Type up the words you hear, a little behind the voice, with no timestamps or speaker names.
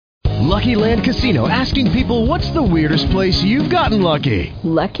Lucky Land Casino, asking people, what's the weirdest place you've gotten lucky?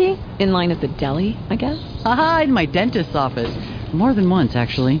 Lucky? In line at the deli, I guess? Aha, in my dentist's office. More than once,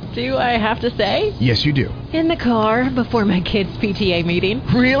 actually. Do I have to say? Yes, you do. In the car before my kids' PTA meeting.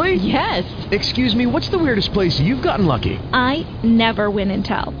 Really? Yes. Excuse me, what's the weirdest place you've gotten lucky? I never win and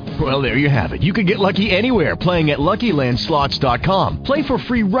tell. Well, there you have it. You can get lucky anywhere, playing at LuckyLandSlots.com. Play for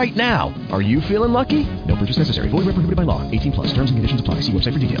free right now. Are you feeling lucky? No purchase necessary. Void where prohibited by law. 18 plus. Terms and conditions apply. See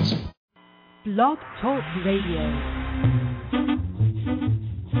website for details. Blog Talk Radio.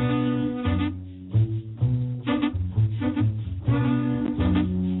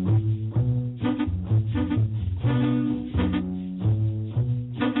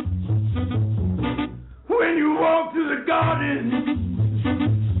 When you walk through the garden,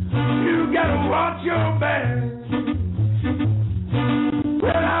 you gotta watch your back.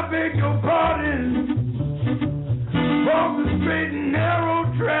 Well, I beg your pardon, walk the straight and narrow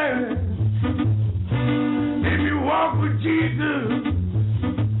track. If you walk with Jesus,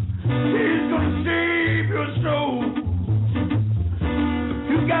 He's gonna save your soul.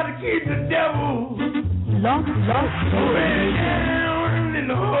 You gotta keep the devil way down in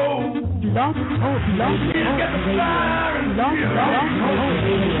the hole. He's got the fire and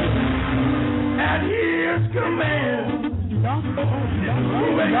at His command.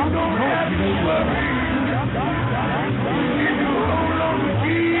 Well, you don't have to worry. If you hold on to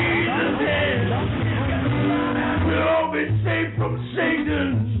Jesus' hand, we'll all be safe from Satan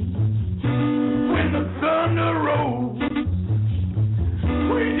when the thunder rolls.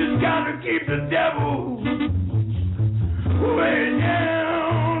 We just gotta keep the devil way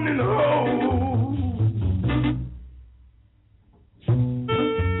down in the hole.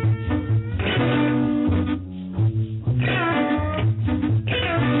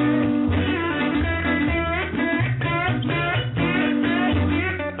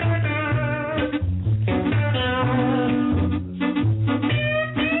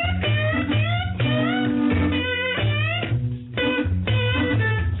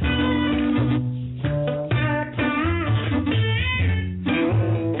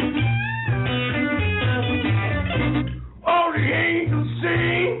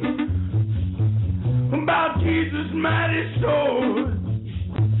 Mighty sword,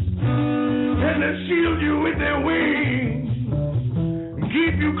 and they shield you with their wings,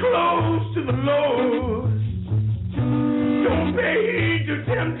 keep you close to the Lord. Don't pay heed to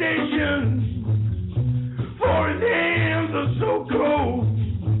temptation, for His hands are so cold.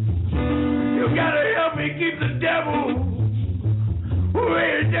 You gotta help me keep the devil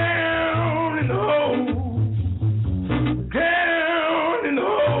way down in the hole, down in the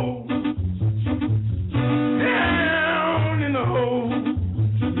hole.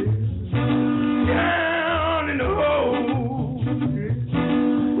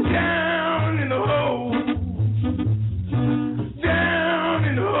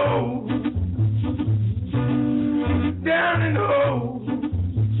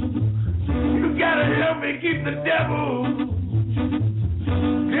 Keep the devil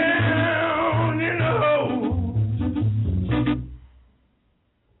down in the hole.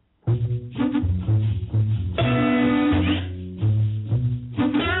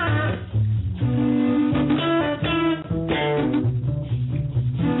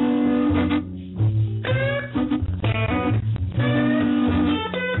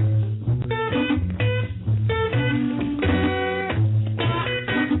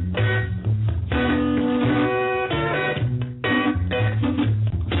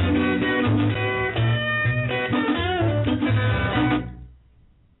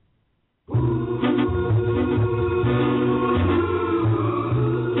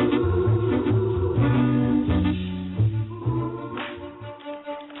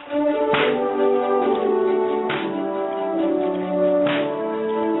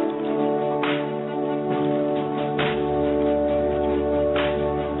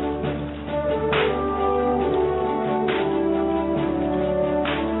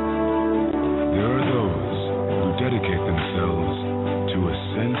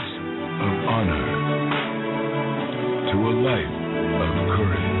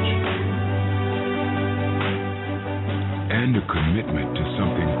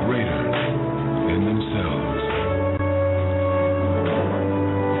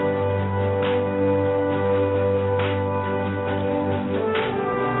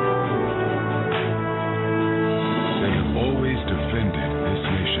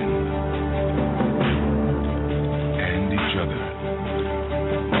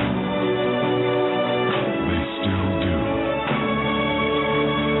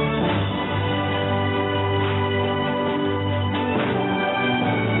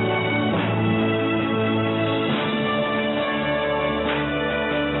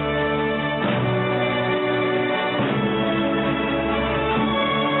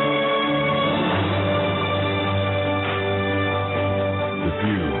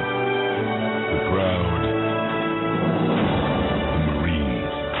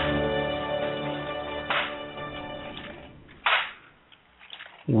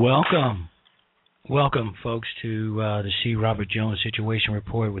 Welcome, folks, to the C. Robert Jones Situation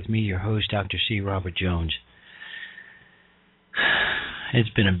Report with me, your host, Dr. C. Robert Jones. It's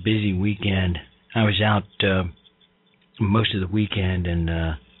been a busy weekend. I was out most of the weekend and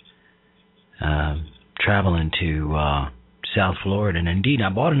traveling to South Florida, and indeed, I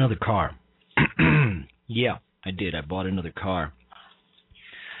bought another car. Yeah, I did. I bought another car.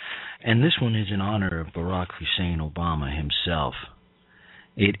 And this one is in honor of Barack Hussein Obama himself.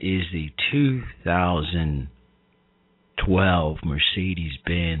 It is the 2012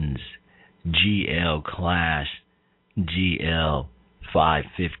 Mercedes-Benz GL Class GL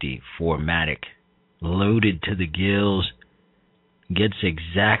 550 4MATIC, loaded to the gills, gets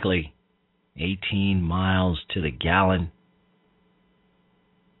exactly 18 miles to the gallon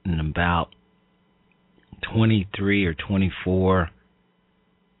and about 23 or 24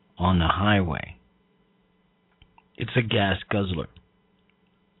 on the highway. It's a gas guzzler,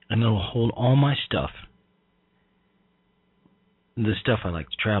 and it'll hold all my stuff, the stuff I like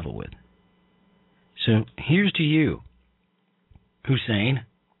to travel with. So here's to you, Hussein.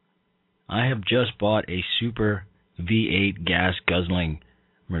 I have just bought a super V8 gas guzzling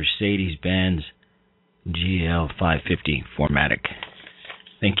Mercedes-Benz GL 550 4MATIC.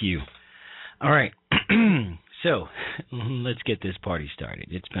 Thank you. All right. So let's get this party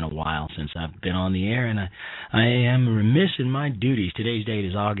started. It's been a while since I've been on the air, and I am remiss in my duties. Today's date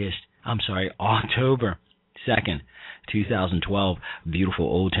is October 2nd, 2012. Beautiful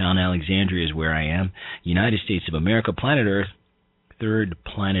Old Town Alexandria is where I am. United States of America, planet Earth, third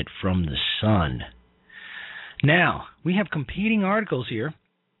planet from the sun. Now, we have competing articles here.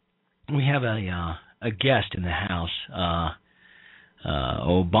 We have a guest in the house,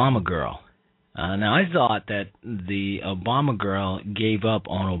 Obama girl. Now, I thought that the Obama girl gave up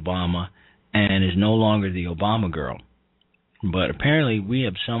on Obama and is no longer the Obama girl. But apparently we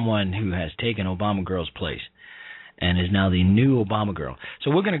have someone who has taken Obama girl's place and is now the new Obama girl.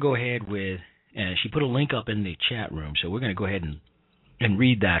 So we're going to go ahead with, she put a link up in the chat room, so we're going to go ahead and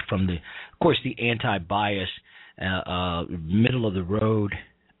read that from the, of course, the anti-bias, middle of the road,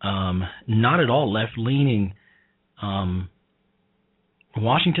 not at all left-leaning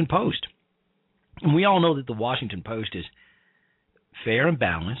Washington Post. And we all know that the Washington Post is fair and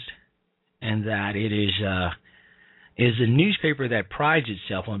balanced, and that it is a newspaper that prides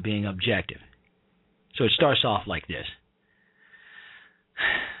itself on being objective. So it starts off like this.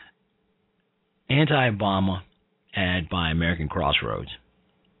 Anti-Obama ad by American Crossroads.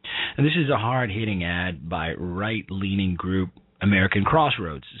 And this is a hard-hitting ad by right-leaning group American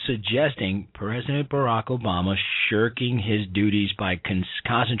Crossroads, suggesting President Barack Obama shirking his duties by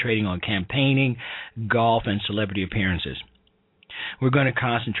concentrating on campaigning, golf, and celebrity appearances. We're going to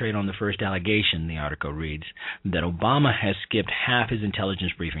concentrate on the first allegation, the article reads, that Obama has skipped half his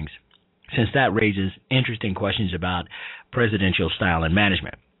intelligence briefings, since that raises interesting questions about presidential style and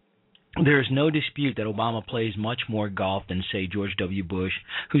management. There is no dispute that Obama plays much more golf than, say, George W. Bush,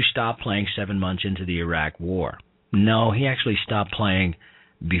 who stopped playing 7 months into the Iraq War. No, he actually stopped playing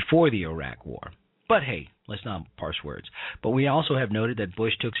before the Iraq War. But hey, let's not parse words. But we also have noted that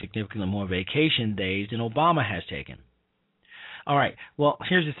Bush took significantly more vacation days than Obama has taken. All right, well,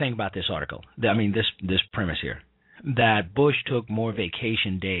 here's the thing about this article. This premise here, that Bush took more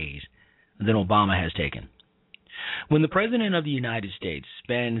vacation days than Obama has taken. When the President of the United States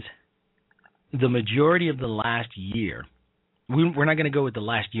spends the majority of the last year, we're not going to go with the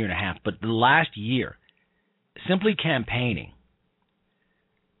last year and a half, but the last year, simply campaigning,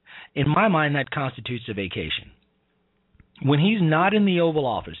 in my mind, that constitutes a vacation. When he's not in the Oval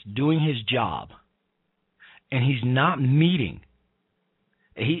Office doing his job, and he's not meeting,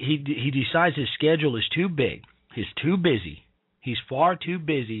 he decides his schedule is too big, he's too busy, he's far too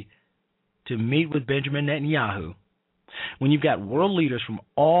busy to meet with Benjamin Netanyahu. When you've got world leaders from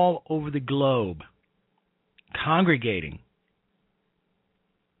all over the globe congregating,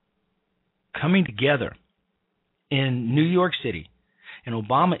 coming together in New York City, and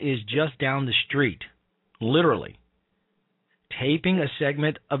Obama is just down the street, literally, taping a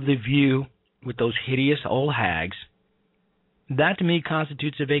segment of The View with those hideous old hags, that to me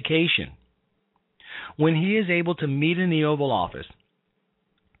constitutes a vacation. When he is able to meet in the Oval Office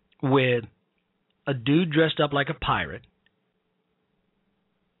with a dude dressed up like a pirate,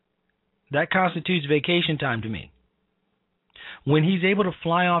 that constitutes vacation time to me. When he's able to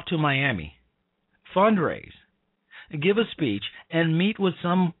fly off to Miami, fundraise, give a speech, and meet with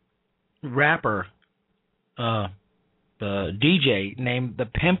some rapper, DJ named the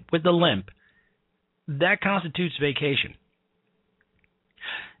Pimp with the Limp, that constitutes vacation.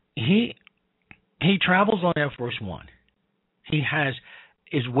 He travels on Air Force One. He has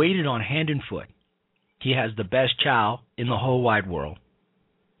is waited on hand and foot. He has the best chow in the whole wide world.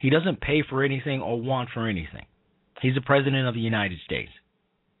 He doesn't pay for anything or want for anything. He's the president of the United States.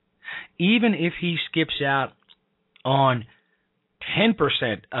 Even if he skips out on 10%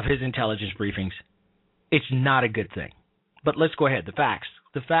 of his intelligence briefings, it's not a good thing. But let's go ahead. The facts.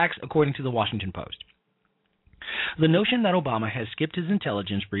 The facts according to the Washington Post. The notion that Obama has skipped his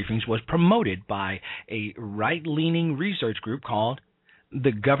intelligence briefings was promoted by a right-leaning research group called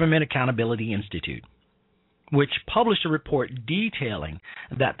the Government Accountability Institute, which published a report detailing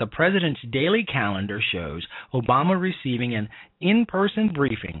that the president's daily calendar shows Obama receiving an in-person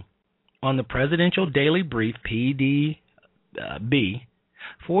briefing on the Presidential Daily Brief, PDB,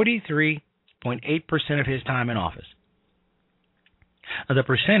 43.8% of his time in office. The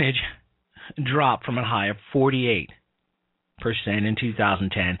percentage dropped from a high of 48% in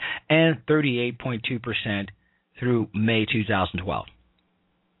 2010 and 38.2% through May 2012.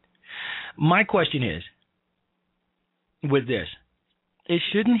 My question is, with this,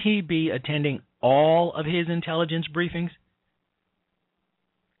 shouldn't he be attending all of his intelligence briefings?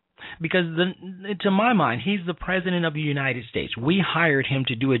 Because to my mind, he's the president of the United States. We hired him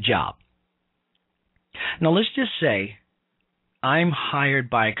to do a job. Now, let's just say I'm hired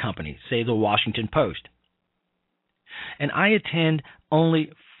by a company, say the Washington Post, and I attend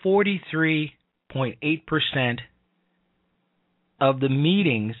only 43.8% of the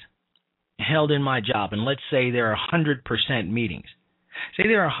meetings held in my job, and let's say there are 100% meetings. Say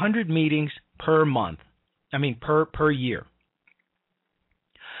there are 100 meetings per month, per year,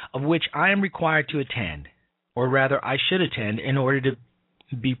 of which I am required to attend, or rather I should attend in order to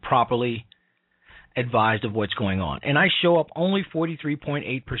be properly advised of what's going on. And I show up only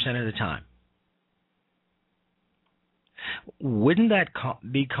 43.8% of the time. Wouldn't that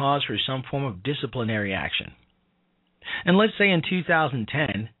be cause for some form of disciplinary action? And let's say in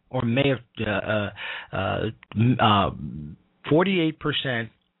 2010, or May of 48%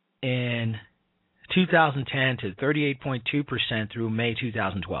 in 2010 to 38.2% through May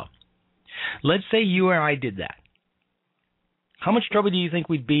 2012. Let's say you or I did that. How much trouble do you think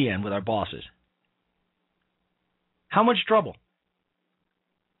we'd be in with our bosses? How much trouble?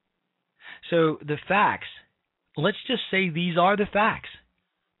 So the facts, let's just say these are the facts.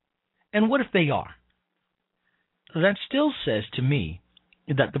 And what if they are? That still says to me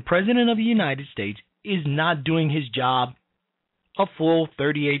that the President of the United States is not doing his job a full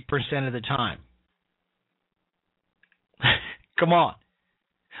 38% of the time. Come on.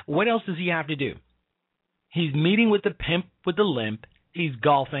 What else does he have to do? He's meeting with the pimp with the limp. He's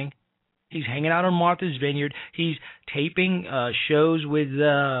golfing. He's hanging out on Martha's Vineyard. He's taping shows with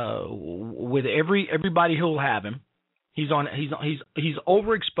everybody who'll have him. He's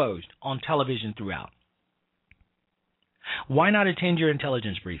overexposed on television throughout. Why not attend your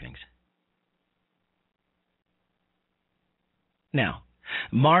intelligence briefings? Now,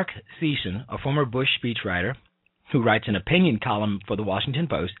 Mark Thiessen, a former Bush speechwriter who writes an opinion column for the Washington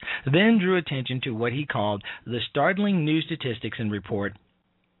Post, then drew attention to what he called the startling new statistics and report.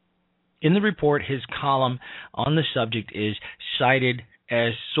 In the report, his column on the subject is cited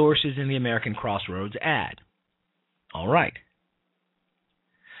as sources in the American Crossroads ad. All right.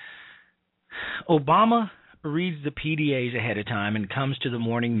 Obama reads the PDAs ahead of time and comes to the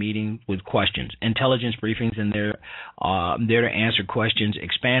morning meeting with questions. Intelligence briefings, and they're there to answer questions,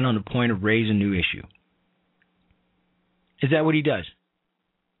 expand on the point of raise a new issue. Is that what he does?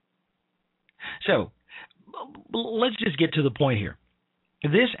 So let's just get to the point here.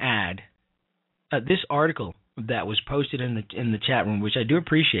 This ad, this article that was posted in the chat room, which I do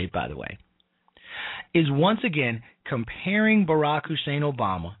appreciate, by the way, is once again comparing Barack Hussein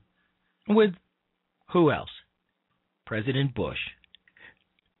Obama with who else? President Bush.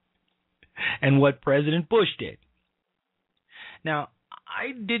 And what President Bush did. Now,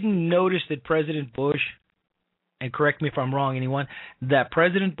 I didn't notice that President Bush, and correct me if I'm wrong, anyone, that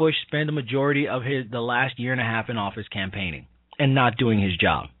President Bush spent the majority of the last year and a half in office campaigning and not doing his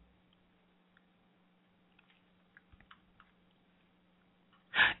job.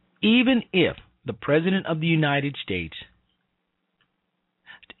 Even if the President of the United States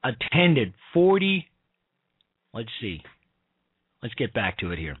attended 40, let's get back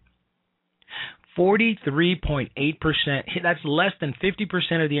to it here, 43.8%, that's less than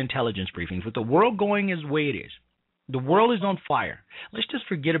 50% of the intelligence briefings. With the world going as the way it is, the world is on fire. Let's just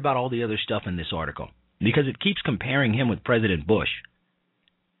forget about all the other stuff in this article, because it keeps comparing him with President Bush.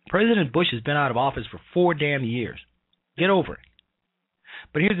 President Bush has been out of office for 4 damn years. Get over it.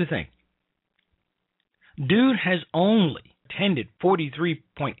 But here's the thing. Dude has only attended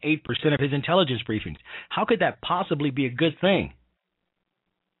 43.8% of his intelligence briefings. How could that possibly be a good thing?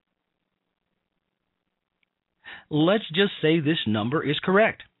 let's just say this number is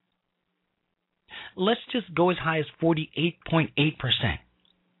correct. Let's just go as high as 48.8%.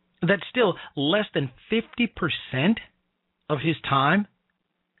 That's still less than 50% of his time.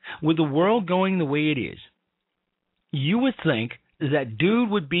 With the world going the way it is, you would think that dude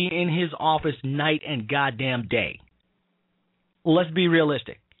would be in his office night and goddamn day. Let's be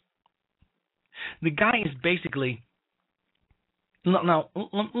realistic. The guy is basically... Now,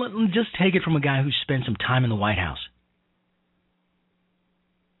 just take it from a guy who spent some time in the White House.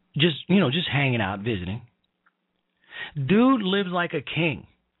 Just hanging out, visiting. Dude lives like a king.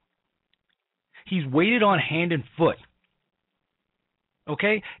 He's waited on hand and foot.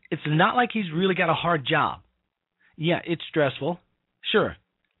 Okay? It's not like he's really got a hard job. Yeah, it's stressful. Sure.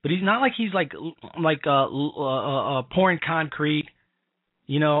 But he's not like he's pouring concrete,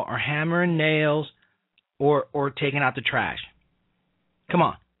 or hammering nails or taking out the trash. Come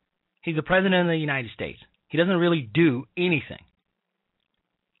on. He's the president of the United States. He doesn't really do anything.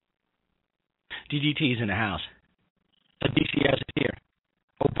 DGT is in the house. The DCS is here.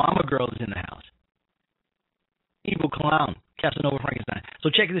 Obama girl is in the house. Evil clown, Casanova Frankenstein. So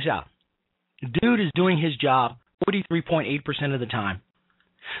check this out. Dude is doing his job 43.8% of the time.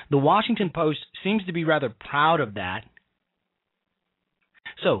 The Washington Post seems to be rather proud of that.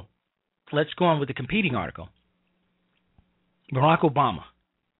 So let's go on with the competing article. Barack Obama,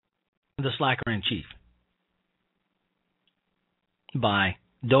 the slacker-in-chief, by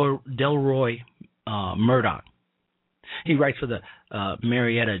Delroy Murdoch. He writes for the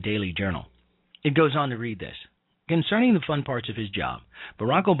Marietta Daily Journal. It goes on to read this. Concerning the fun parts of his job,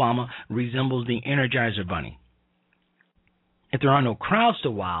 Barack Obama resembles the Energizer Bunny. If there are no crowds to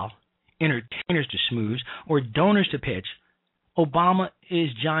wow, entertainers to smooze, or donors to pitch, Obama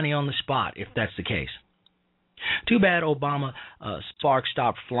is Johnny on the spot, if that's the case. Too bad Obama sparks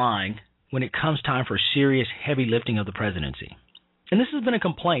stopped flying when it comes time for serious heavy lifting of the presidency. And this has been a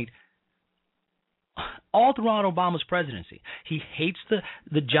complaint all throughout Obama's presidency. He hates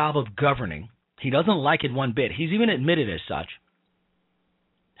the job of governing. He doesn't like it one bit. He's even admitted as such.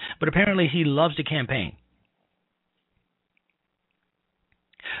 But apparently he loves to campaign.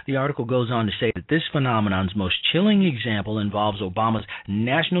 The article goes on to say that this phenomenon's most chilling example involves Obama's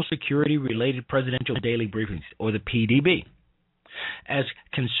National Security-Related Presidential Daily Briefings, or the PDB. As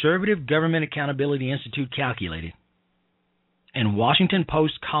Conservative Government Accountability Institute calculated, and Washington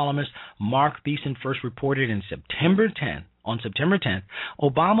Post columnist Mark Thiessen first reported on September 10th,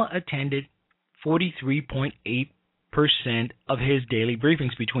 Obama attended 43.8% of his daily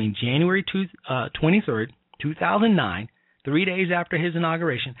briefings between January 23rd, 2009, 3 days after his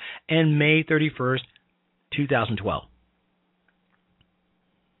inauguration, and May 31st, 2012.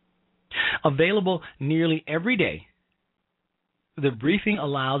 Available nearly every day, the briefing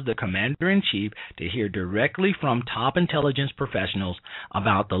allows the commander-in-chief to hear directly from top intelligence professionals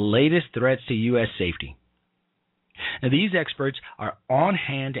about the latest threats to U.S. safety. Now, these experts are on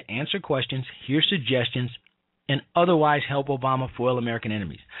hand to answer questions, hear suggestions, and otherwise help Obama foil American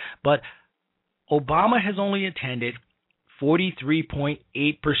enemies. But Obama has only attended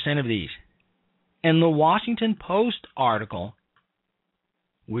 43.8% of these. And the Washington Post article,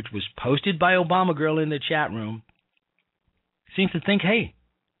 which was posted by Obama Girl in the chat room, seems to think, hey,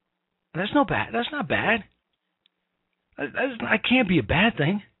 that's not bad. That's not bad. That can't be a bad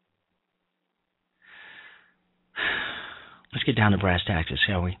thing. Let's get down to brass tacks,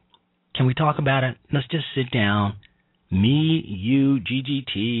 shall we? Can we talk about it? Let's just sit down. Me, you,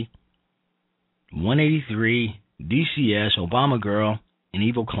 GGT, 183, DCS, Obama Girl, and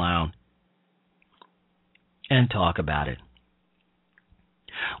Evil Clown, and talk about it.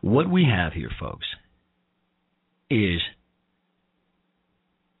 What we have here, folks, is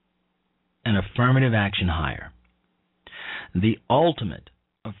an affirmative action hire. The ultimate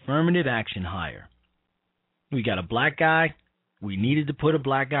affirmative action hire. We got a black guy. We needed to put a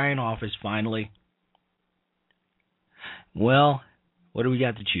black guy in office finally. Well, what do we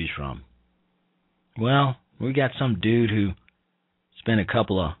got to choose from? Well, we got some dude who spent a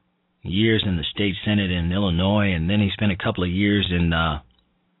couple of years in the state senate in Illinois, and then he spent a couple of years in the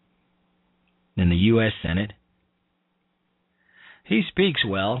U.S. Senate. He speaks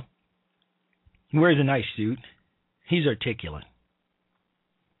well. He wears a nice suit. He's articulate.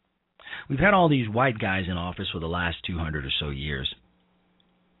 We've had all these white guys in office for the last 200 or so years.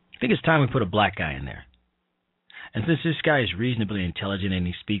 I think it's time we put a black guy in there. And since this guy is reasonably intelligent and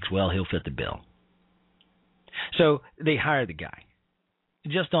he speaks well, he'll fit the bill. So they hired the guy.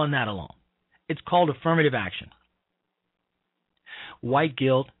 Just on that alone. It's called affirmative action. White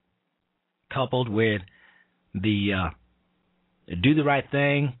guilt coupled with the do the right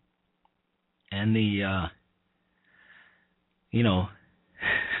thing and the you know,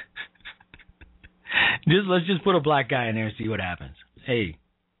 let's just put a black guy in there and see what happens. Hey,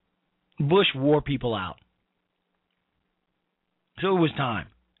 Bush wore people out. So it was time.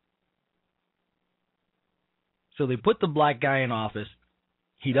 So they put the black guy in office.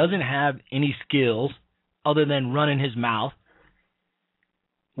 He doesn't have any skills other than running his mouth,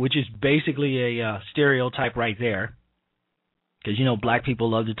 which is basically a stereotype right there. Because, you know, black people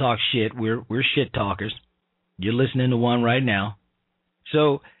love to talk shit. We're shit talkers. You're listening to one right now.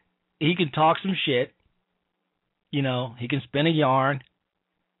 So he can talk some shit. You know, he can spin a yarn.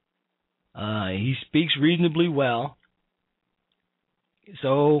 He speaks reasonably well.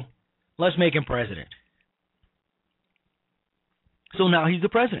 So let's make him president. So now he's the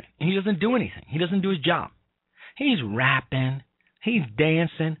president, and he doesn't do anything. He doesn't do his job. He's rapping. He's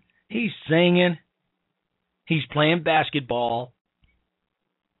dancing. He's singing. He's playing basketball.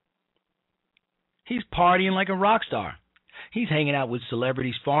 He's partying like a rock star. He's hanging out with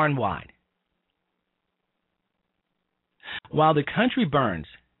celebrities far and wide. While the country burns,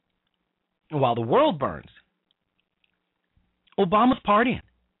 while the world burns, Obama's partying.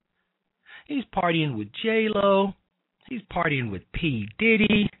 He's partying with J-Lo. He's partying with P.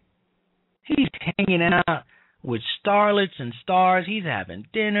 Diddy. He's hanging out with starlets and stars. He's having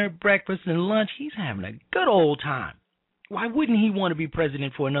dinner, breakfast, and lunch. He's having a good old time. Why wouldn't he want to be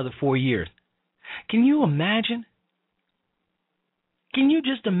president for another 4 years? Can you imagine? Can you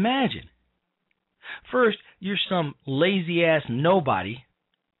just imagine? First, you're some lazy-ass nobody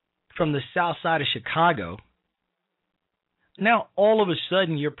from the south side of Chicago. Now, all of a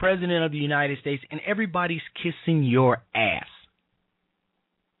sudden, you're president of the United States, and everybody's kissing your ass.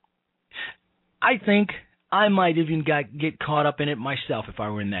 I think I might even get caught up in it myself if I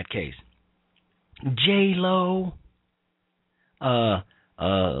were in that case. J-Lo,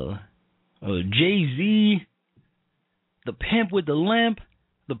 Jay-Z, the pimp with the limp,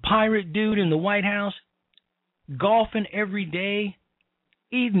 the pirate dude in the White House, golfing every day,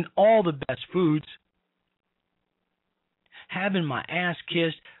 eating all the best foods, having my ass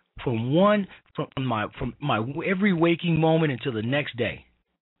kissed from my every waking moment until the next day.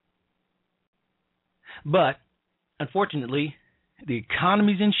 But unfortunately, the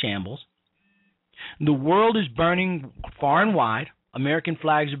economy's in shambles. The world is burning far and wide. American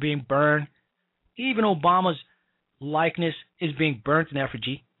flags are being burned. Even Obama's likeness is being burnt in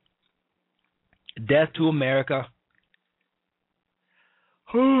effigy. Death to America.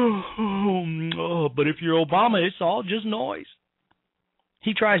 Oh, but if you're Obama, it's all just noise.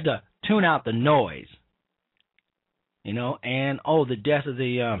 He tries to tune out the noise, you know, and, the death of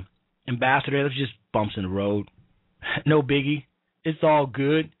the ambassador, that's just bumps in the road. No biggie. It's all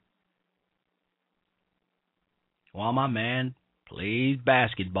good. While my man plays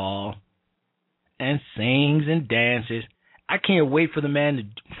basketball and sings and dances, I can't wait for the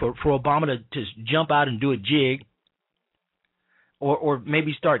man for Obama to jump out and do a jig. Or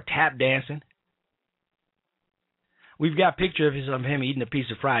maybe start tap dancing. We've got pictures of him eating a piece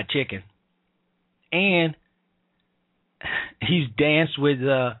of fried chicken. And he's danced with,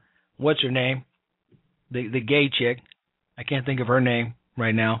 what's her name? The gay chick. I can't think of her name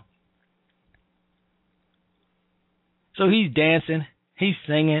right now. So he's dancing. He's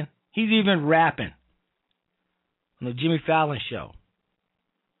singing. He's even rapping on the Jimmy Fallon show.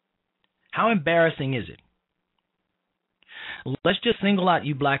 How embarrassing is it? Let's just single out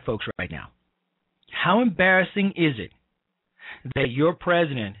you black folks right now. How embarrassing is it that your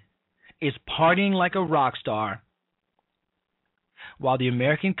president is partying like a rock star while the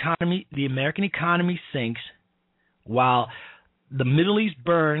American economy sinks, while the Middle East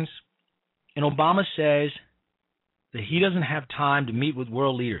burns, and Obama says that he doesn't have time to meet with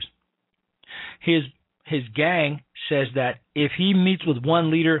world leaders? His gang says that if he meets with one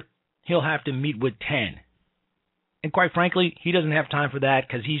leader, he'll have to meet with 10. And quite frankly, he doesn't have time for that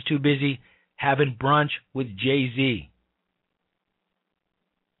because he's too busy having brunch with Jay-Z.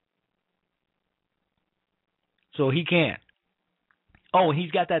 So he can't. Oh, and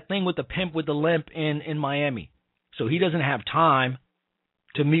he's got that thing with the pimp with the limp in Miami. So he doesn't have time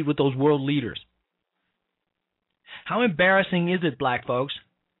to meet with those world leaders. How embarrassing is it, black folks?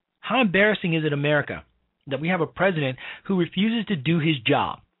 How embarrassing is it, America, that we have a president who refuses to do his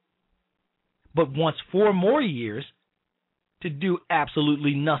job, but wants 4 more years to do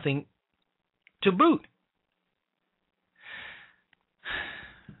absolutely nothing to boot?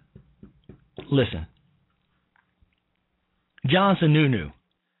 Listen, John Sununu,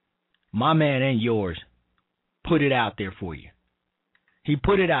 my man and yours, put it out there for you. He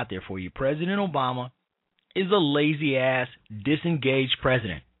put it out there for you. President Obama is a lazy-ass, disengaged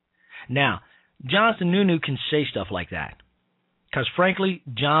president. Now, John Sununu can say stuff like that. Because, frankly,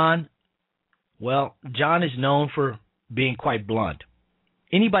 John is known for being quite blunt.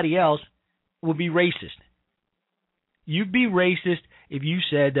 Anybody else would be racist. You'd be racist if you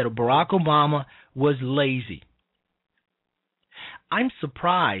said that Barack Obama was lazy. I'm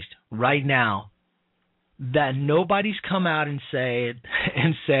surprised right now that nobody's come out and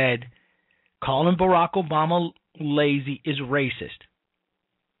said calling Barack Obama lazy is racist.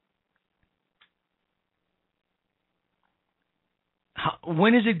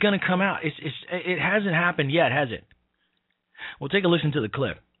 When is it going to come out? It hasn't happened yet, has it? We'll take a listen to the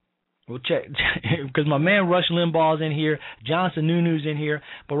clip. We'll check, because my man Rush Limbaugh's in here, John Sununu's in here.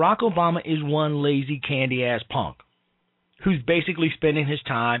 Barack Obama is one lazy candy-ass punk who's basically spending his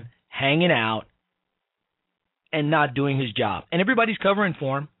time hanging out and not doing his job. And everybody's covering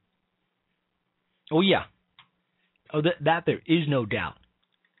for him. Oh, yeah. Oh, that there is no doubt.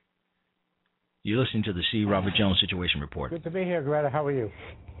 You're listening to the C. Robert Jones Situation Report. Good to be here, Greta. How are you?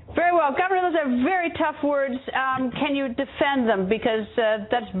 Very well. Governor, those are very tough words. Can you defend them? Because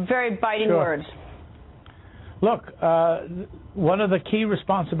that's very biting words. Look, one of the key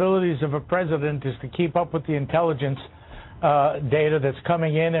responsibilities of a president is to keep up with the intelligence data that's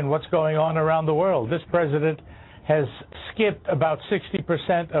coming in and what's going on around the world. This president has skipped about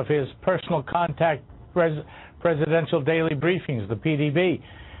 60% of his personal contact presidential daily briefings, the PDB.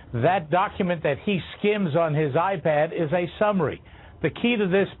 That document that he skims on his iPad is a summary. The key to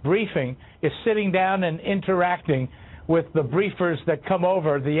this briefing is sitting down and interacting with the briefers that come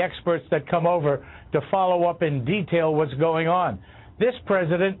over, the experts that come over to follow up in detail what's going on. This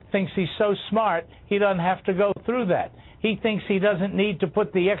president thinks he's so smart he doesn't have to go through that. He thinks he doesn't need to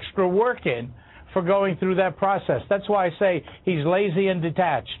put the extra work in for going through that process. That's why I say he's lazy and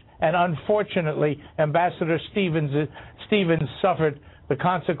detached. And unfortunately, Ambassador Stevens suffered the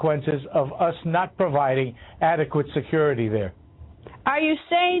consequences of us not providing adequate security there. Are you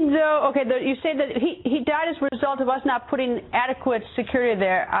saying, though, you say that he died as a result of us not putting adequate security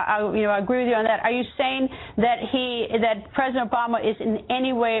there. I agree with you on that. Are you saying that President Obama is in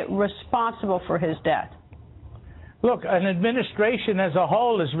any way responsible for his death? Look, an administration as a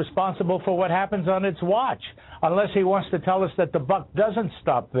whole is responsible for what happens on its watch, unless he wants to tell us that the buck doesn't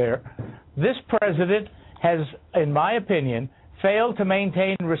stop there. This president has, in my opinion, failed to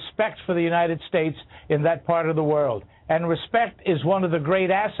maintain respect for the United States in that part of the world. And respect is one of the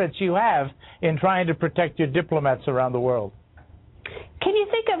great assets you have in trying to protect your diplomats around the world. Can you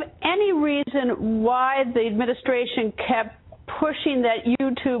think of any reason why the administration kept pushing that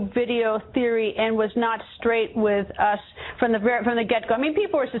YouTube video theory and was not straight with us from the get-go? I mean,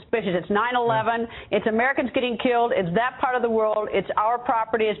 people were suspicious. It's 9/11. It's Americans getting killed. It's that part of the world. It's our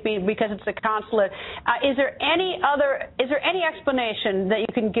property. It's because it's a consulate. Is there any explanation that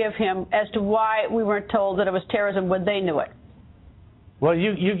you can give him as to why we weren't told that it was terrorism when they knew it? Well,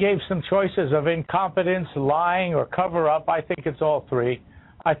 you gave some choices of incompetence, lying, or cover-up. I think it's all three.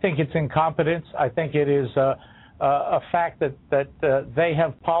 I think it's incompetence. I think it is a fact that they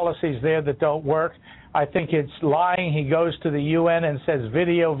have policies there that don't work. I think it's lying. He goes to the UN and says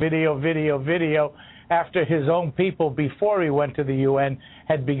video, video, video, video, after his own people, before he went to the UN,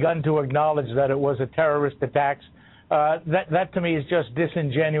 had begun to acknowledge that it was a terrorist attack. That to me is just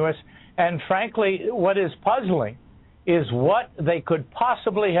disingenuous. And frankly, what is puzzling is what they could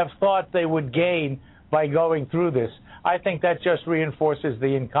possibly have thought they would gain by going through this. I think that just reinforces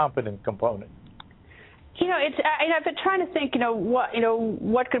the incompetent component. I've been trying to think,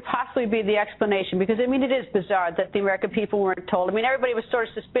 what could possibly be the explanation, because, I mean, it is bizarre that the American people weren't told. I mean, everybody was sort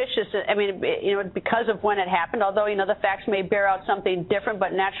of suspicious, because of when it happened, although, the facts may bear out something different,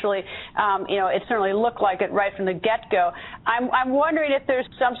 but naturally, it certainly looked like it right from the get-go. I'm wondering if there's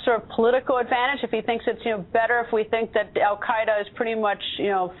some sort of political advantage, if he thinks it's, better if we think that Al-Qaeda is pretty much,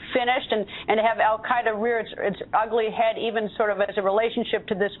 finished, and to have Al-Qaeda rear its ugly head, even sort of as a relationship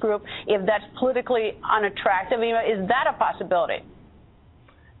to this group, if that's politically unattractive. Is that a possibility?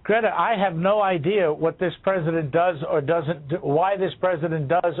 Greta, I have no idea what this president does or doesn't do, why this president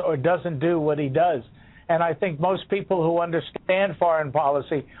does or doesn't do what he does. And I think most people who understand foreign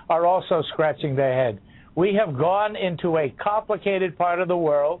policy are also scratching their head. We have gone into a complicated part of the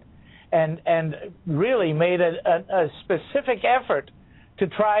world and really made a specific effort to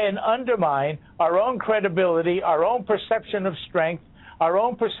try and undermine our own credibility, our own perception of strength, our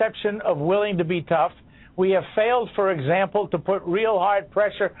own perception of willing to be tough. We have failed, for example, to put real hard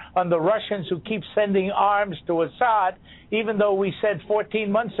pressure on the Russians who keep sending arms to Assad, even though we said 14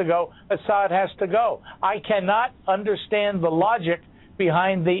 months ago Assad has to go. I cannot understand the logic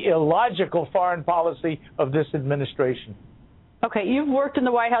behind the illogical foreign policy of this administration. Okay, you've worked in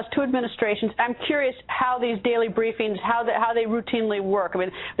the White House 2 administrations. I'm curious how these daily briefings, how they routinely work. I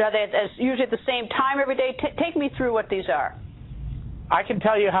mean, are they usually at the same time every day? Take me through what these are. I can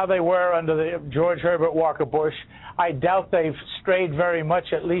tell you how they were under the George Herbert Walker Bush. I doubt they've strayed very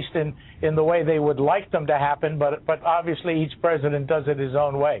much, at least in the way they would like them to happen, but obviously each president does it his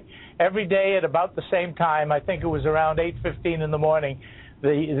own way. Every day at about the same time, I think it was around 8:15 in the morning,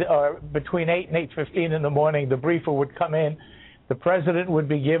 or between 8 and 8:15 in the morning, the briefer would come in. The president would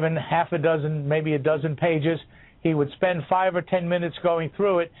be given half a dozen, maybe a dozen pages. He would spend 5 or 10 minutes going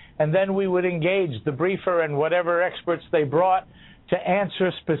through it, and then we would engage the briefer and whatever experts they brought to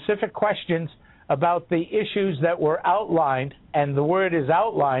answer specific questions about the issues that were outlined, and the word is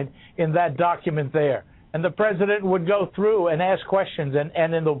outlined, in that document there. And the president would go through and ask questions.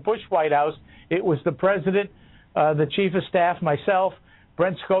 And in the Bush White House, it was the president, the chief of staff, myself,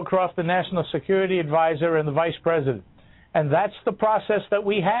 Brent Scowcroft, the national security advisor, and the vice president. And that's the process that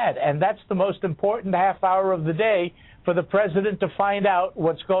we had. And that's the most important half hour of the day for the president to find out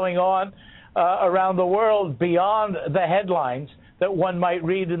what's going on around the world beyond the headlines that one might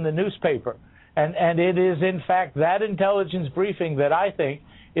read in the newspaper. And it is, in fact, that intelligence briefing that I think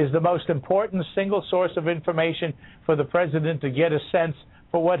is the most important single source of information for the president to get a sense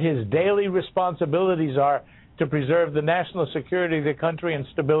for what his daily responsibilities are to preserve the national security of the country and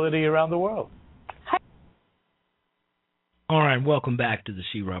stability around the world. All right, welcome back to the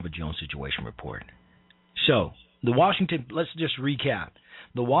C. Robert Jones Situation Report. So, let's just recap.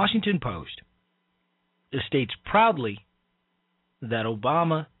 The Washington Post states proudly that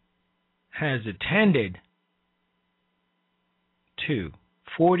Obama has attended to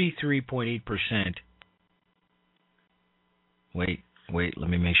 43.8%. Wait, let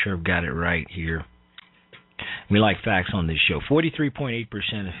me make sure I've got it right here. We like facts on this show.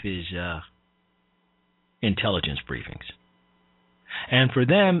 43.8% of his intelligence briefings. And for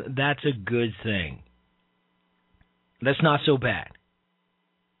them, that's a good thing. That's not so bad.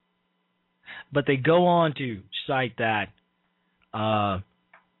 But they go on to cite that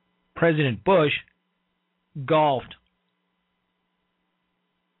President Bush golfed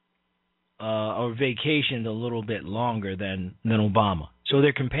or vacationed a little bit longer than Obama. So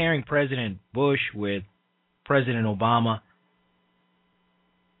they're comparing President Bush with President Obama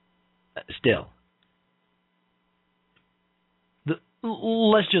still.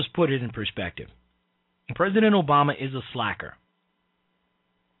 Let's just put it in perspective. President Obama is a slacker.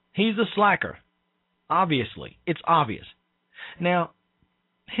 He's a slacker. Obviously. It's obvious. Now,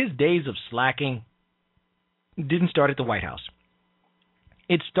 his days of slacking didn't start at the White House.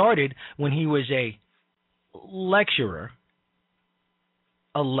 It started when he was a lecturer,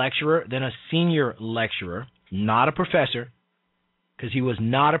 then a senior lecturer, not a professor, because he was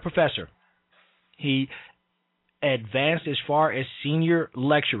not a professor. He advanced as far as senior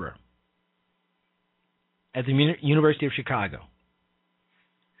lecturer at the University of Chicago.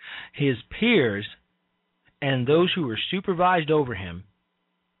 His peers and those who were supervised over him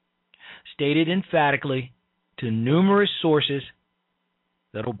stated emphatically to numerous sources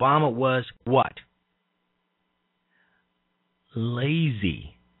that Obama was what?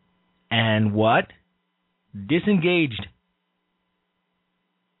 Lazy. And what? Disengaged.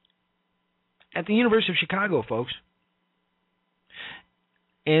 At the University of Chicago, folks,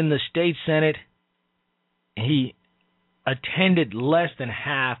 in the state senate, he attended less than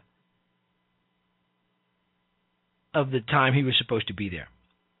half of the time he was supposed to be there.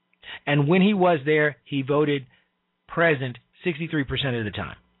 And when he was there, he voted present 63% of the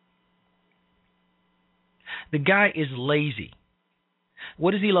time. The guy is lazy.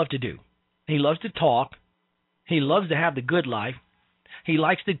 What does he love to do? He loves to talk. He loves to have the good life. He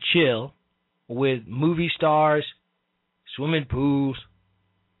likes to chill with movie stars, swimming pools.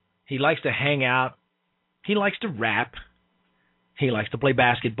 He likes to hang out. He likes to rap. He likes to play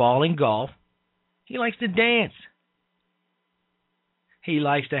basketball and golf. He likes to dance. He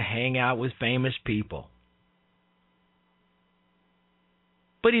likes to hang out with famous people.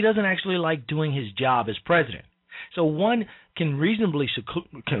 But he doesn't actually like doing his job as president. So one can reasonably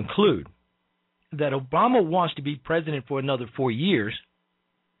conclude that Obama wants to be president for another 4 years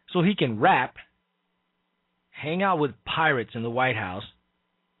so he can rap, hang out with pirates in the White House,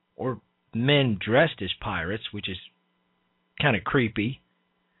 or men dressed as pirates, which is kind of creepy,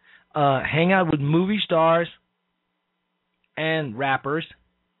 hang out with movie stars and rappers,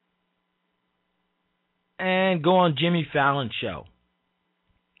 and go on Jimmy Fallon's show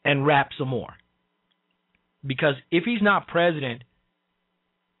and rap some more. Because if he's not president,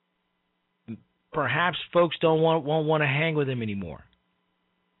 perhaps folks won't want to hang with him anymore.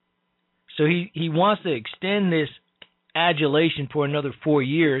 So he wants to extend this adulation for another 4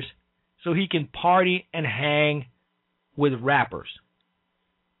 years so he can party and hang with rappers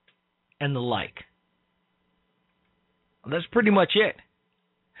and the like. That's pretty much it.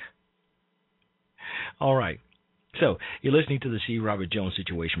 All right. So, you're listening to the C. Robert Jones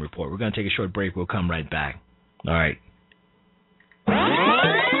Situation Report. We're going to take a short break. We'll come right back. All right.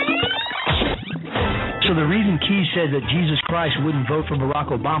 So the reason Key said that Jesus Christ wouldn't vote for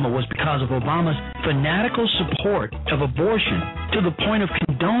Barack Obama was because of Obama's fanatical support of abortion to the point of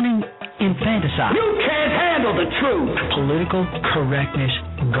condoning infanticide. You can't handle the truth. Political correctness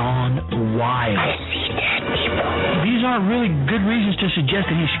gone wild. I see dead people. These aren't really good reasons to suggest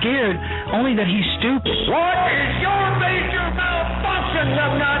that he's scared, only that he's stupid. What is your major malfunction,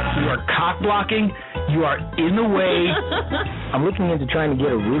 numbnuts? You are cock blocking. You are in the way. I'm looking into trying to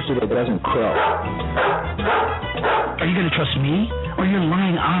get a rooster that doesn't crow. Are you going to trust me or your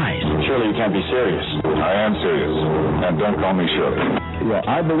lying eyes? Surely you can't be serious. I am serious. And don't call me Shirley. Well,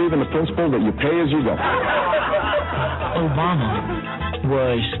 I believe in the principle that you pay as you go. Obama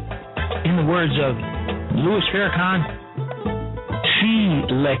was, in the words of Louis Farrakhan,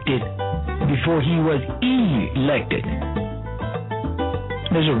 elected before he was elected.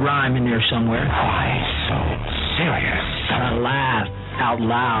 There's a rhyme in there somewhere. Why so serious? I laugh out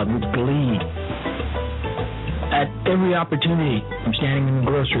loud with glee. At every opportunity, I'm standing in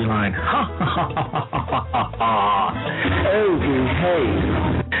the grocery line. Ha ha ha ha ha ha. Oh, hey.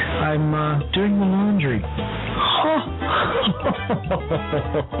 I'm doing the laundry.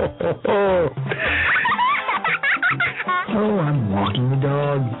 Oh, I'm walking the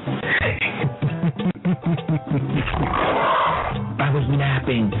dog. I was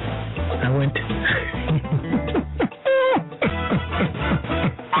napping. I went.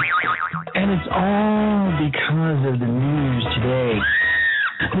 And it's all because of the news today.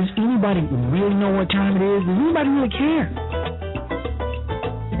 Does anybody really know what time it is? Does anybody really care?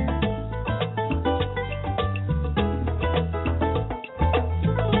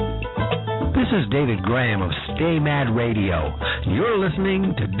 This is David Graham of Stay Mad Radio. You're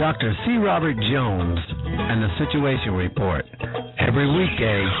listening to Dr. C. Robert Jones and the Situation Report every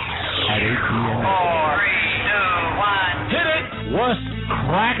weekday at 8 p.m. 4, 2, 1, hit it! What's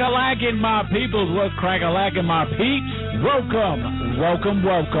crack-a-lackin', my peoples? What's crack-a-lackin', my peeps? Welcome, welcome,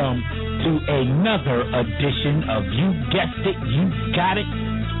 welcome to another edition of You Guessed It, You Got It.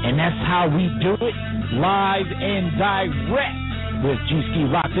 And that's how we do it, live and direct with G-Ski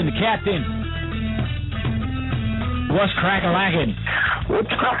Rocks and the Captain. What's crack-a-lackin'? What's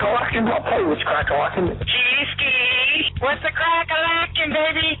crack-a-lackin'? I'll tell you what's crack-a-lackin'. G-Ski! What's the crack-a-lackin',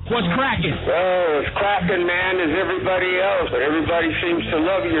 baby? What's crackin'? Oh, as crackin', man, as everybody else, but everybody seems to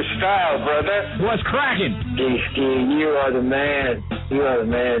love your style, brother. What's crackin'? G-Ski, you are the man. You are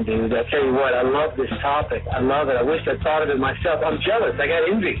the man, dude. I tell you what, I love this topic. I love it. I wish I'd thought of it myself. I'm jealous. I got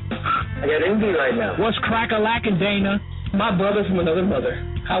envy. right now. What's crack-a-lackin', Dana? My brother from another mother.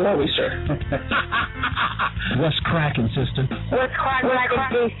 How are we, sir? What's crackin', sister? What's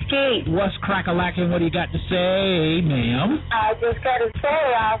crack-a-lackin', G-Ski? What's crack-a-lackin'? What do you got to say, ma'am? I just got to say,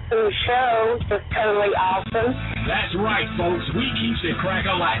 awesome show. Just totally awesome. That's right, folks. We keep it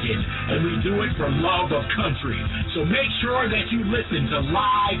crack-a-lackin', and we do it for love of country. So make sure that you listen to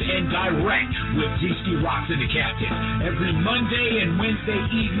Live and Direct with G-Ski Rocks and the Captain every Monday and Wednesday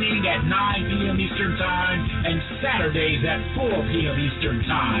evening at 9 p.m. Eastern Time and Saturdays at 4 p.m. Eastern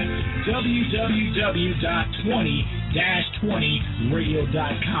Time.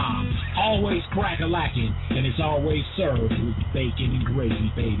 www.20-20radio.com. Always crack-a-lackin', and it's always served with bacon and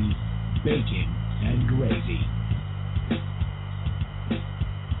gravy, baby. Bacon and gravy.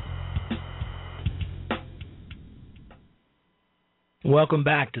 Welcome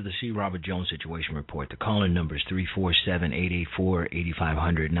back to the C. Robert Jones Situation Report. The call-in number is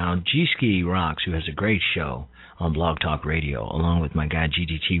 347-884-8500. Now, G-Ski Rocks, who has a great show on Blog Talk Radio, along with my guy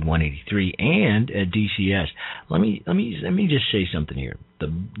GDT 183 and at DCS. Let me just say something here. The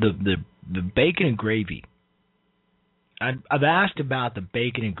bacon and gravy. I've asked about the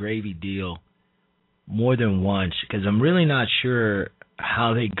bacon and gravy deal more than once because I'm really not sure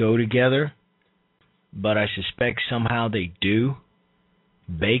how they go together, but I suspect somehow they do.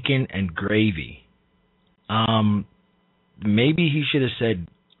 Bacon and gravy. Maybe he should have said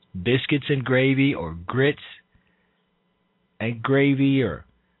biscuits and gravy, or grits and gravy, or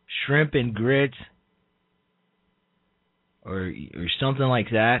shrimp and grits, or something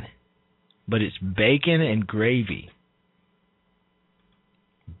like that. But it's bacon and gravy.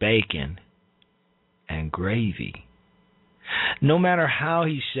 Bacon and gravy. No matter how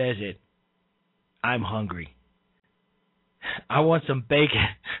he says it, I'm hungry. I want some bacon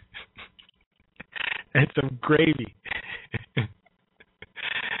and some gravy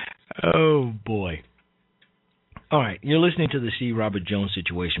Oh, boy. All right, you're listening to the C. Robert Jones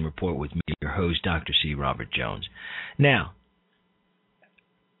Situation Report with me, your host, Dr. C. Robert Jones. Now,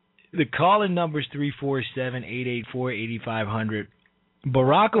 the call-in number is 347-884-8500.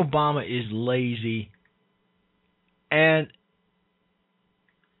 Barack Obama is lazy, and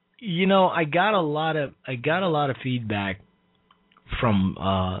you know, I got a lot of feedback from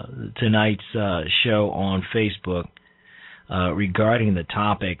tonight's show on Facebook regarding the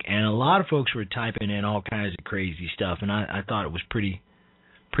topic, and a lot of folks were typing in all kinds of crazy stuff, and I thought it was pretty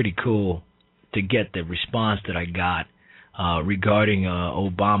cool to get the response that I got regarding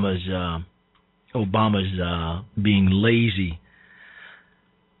Obama's being lazy.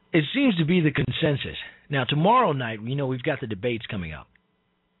 It seems to be the consensus. Now, tomorrow night, you know, we've got the debates coming up,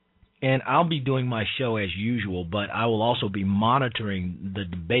 and I'll be doing my show as usual, but I will also be monitoring the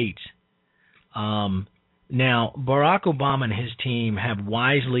debates. Now, Barack Obama and his team have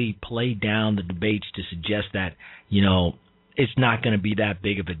wisely played down the debates to suggest that, you know, it's not going to be that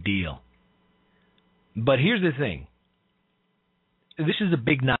big of a deal. But here's the thing. This is a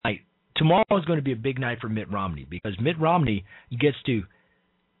big night. Tomorrow is going to be a big night for Mitt Romney because Mitt Romney gets to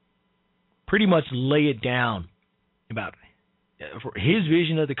pretty much lay it down about his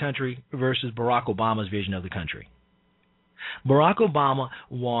vision of the country versus Barack Obama's vision of the country. Barack Obama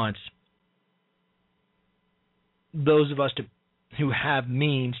wants those of us who have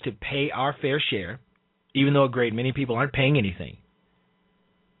means to pay our fair share, even though a great many people aren't paying anything.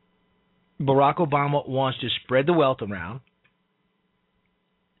 Barack Obama wants to spread the wealth around.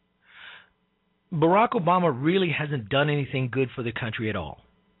 Barack Obama really hasn't done anything good for the country at all,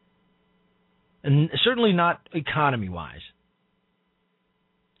 and certainly not economy-wise.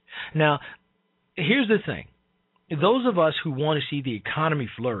 Now, here's the thing. Those of us who want to see the economy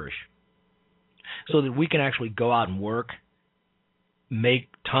flourish so that we can actually go out and work, make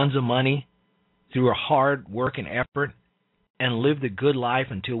tons of money through our hard work and effort, and live the good life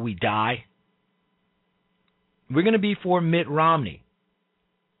until we die, we're going to be for Mitt Romney.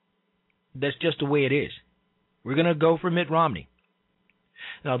 That's just the way it is. We're going to go for Mitt Romney.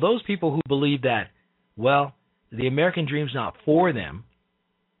 Now, those people who believe that, well, the American dream's not for them,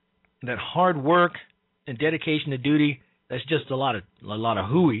 that hard work and dedication to duty, that's just a lot of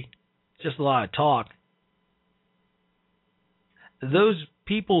hooey, just a lot of talk. Those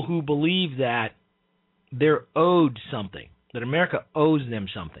people who believe that they're owed something, that America owes them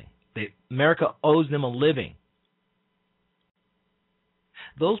something, that America owes them a living,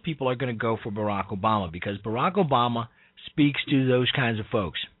 those people are going to go for Barack Obama because Barack Obama speaks to those kinds of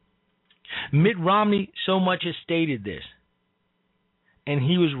folks. Mitt Romney so much has stated this, and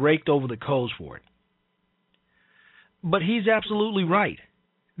he was raked over the coals for it. But he's absolutely right.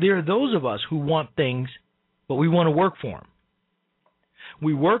 There are those of us who want things, but we want to work for them.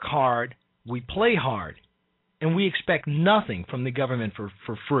 We work hard, we play hard, and we expect nothing from the government for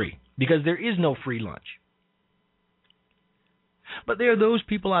free because there is no free lunch. But there are those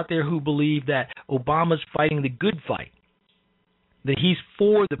people out there who believe that Obama's fighting the good fight, that he's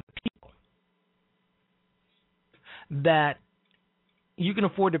for the people, that you can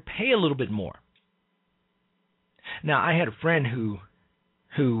afford to pay a little bit more. Now, I had a friend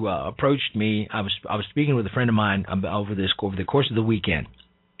who approached me. I was speaking with a friend of mine over the course of the weekend,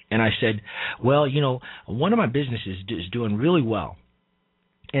 and I said, well, you know, one of my businesses is doing really well.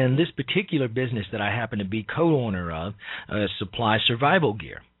 And this particular business that I happen to be co-owner of supplies survival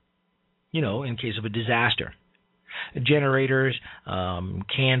gear, you know, in case of a disaster. Generators,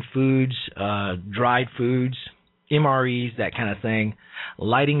 canned foods, dried foods, MREs, that kind of thing,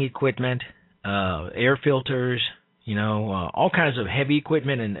 lighting equipment, air filters, you know, all kinds of heavy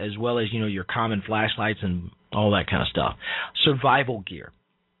equipment, and as well as, you know, your common flashlights and all that kind of stuff. Survival gear.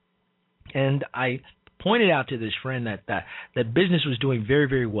 And I pointed out to this friend that business was doing very,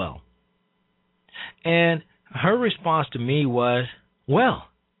 very well. And her response to me was, well,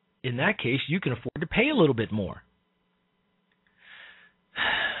 in that case, you can afford to pay a little bit more.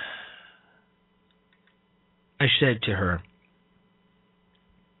 I said to her,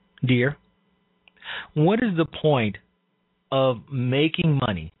 dear, what is the point of making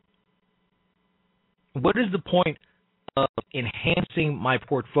money? What is the point of enhancing my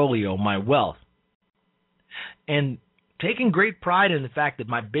portfolio, my wealth, and taking great pride in the fact that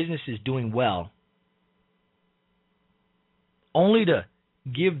my business is doing well, only to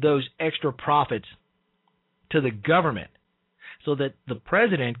give those extra profits to the government so that the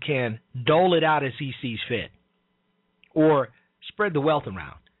president can dole it out as he sees fit, or spread the wealth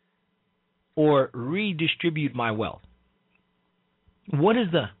around, or redistribute my wealth? What is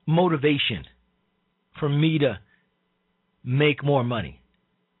the motivation for me to make more money?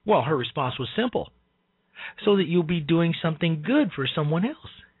 Well, her response was simple. So that you'll be doing something good for someone else.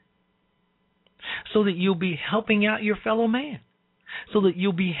 So that you'll be helping out your fellow man. So that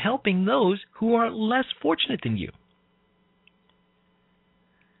you'll be helping those who are less fortunate than you.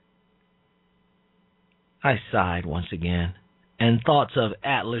 I sighed once again, and thoughts of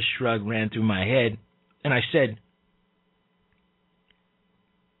Atlas Shrugged ran through my head, and I said,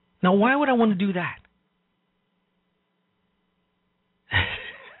 now why would I want to do that?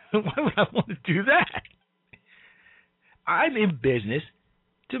 Why would I want to do that? I'm in business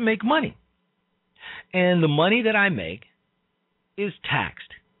to make money. And the money that I make is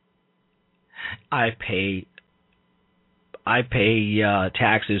taxed. I pay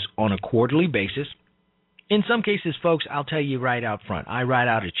taxes on a quarterly basis. In some cases, folks, I'll tell you right out front, I write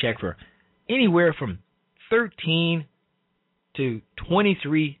out a check for anywhere from $13,000 to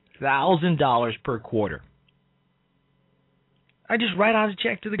 $23,000 per quarter. I just write out a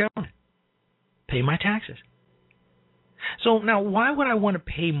check to the government, pay my taxes. So now, why would I want to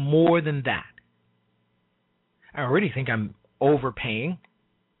pay more than that? I already think I'm overpaying.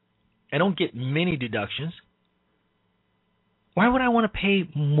 I don't get many deductions. Why would I want to pay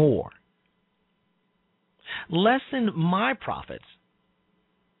more? Lessen my profits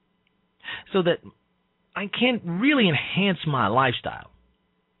so that I can't really enhance my lifestyle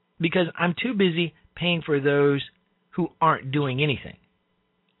because I'm too busy paying for those who aren't doing anything.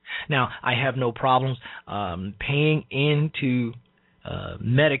 Now, I have no problems paying into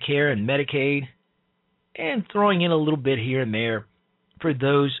Medicare and Medicaid and throwing in a little bit here and there for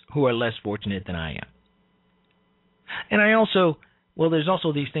those who are less fortunate than I am. And I also, there's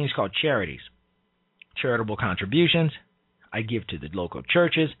also these things called charities. Charitable contributions. I give to the local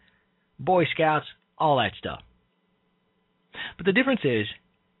churches, Boy Scouts, all that stuff. But the difference is,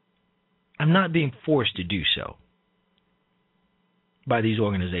 I'm not being forced to do so by these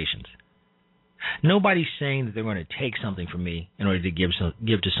organizations. Nobody's saying that they're going to take something from me in order to give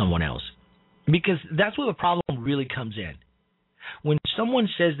to someone else. Because that's where the problem really comes in. When someone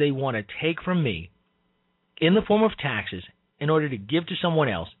says they want to take from me in the form of taxes in order to give to someone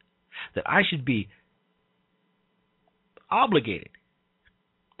else, that I should be obligated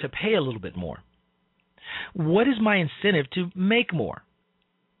to pay a little bit more. What is my incentive to make more?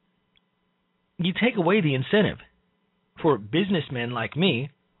 You take away the incentive for businessmen like me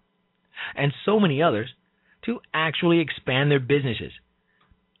and so many others to actually expand their businesses.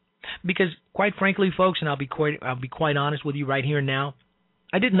 Because quite frankly, folks, and I'll be quite honest with you right here and now,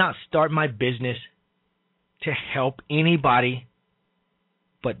 I did not start my business to help anybody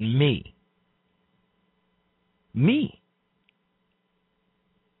but me. Me.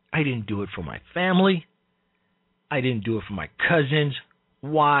 I didn't do it for my family. I didn't do it for my cousins,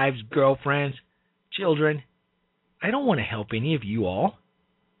 wives, girlfriends, children. I don't want to help any of you all.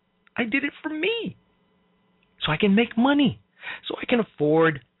 I did it for me. So I can make money. So I can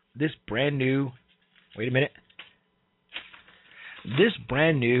afford this brand new, this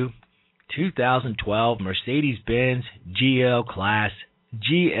brand new 2012 Mercedes-Benz GL Class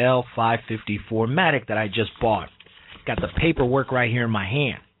GL 554 Matic that I just bought. Got the paperwork right here in my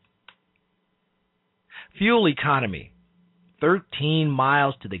hand. Fuel economy, 13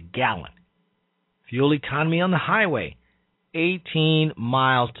 miles to the gallon. Fuel economy on the highway, 18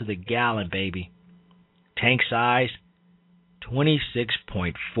 miles to the gallon, baby. Tank size,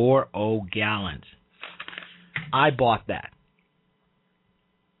 26.40 gallons. I bought that.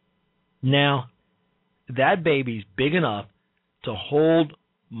 Now, that baby's big enough to hold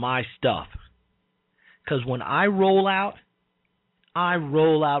my stuff. Because when I roll out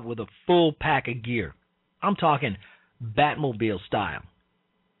with a full pack of gear. I'm talking Batmobile style.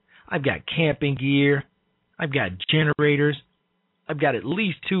 I've got camping gear. I've got generators. I've got at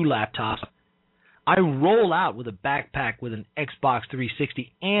least 2 laptops. I roll out with a backpack with an Xbox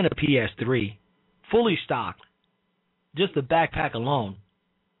 360 and a PS3, fully stocked. Just the backpack alone,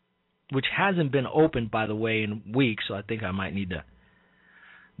 which hasn't been opened, by the way, in weeks, so I think I might need to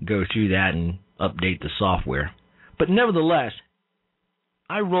go through that and update the software. But nevertheless,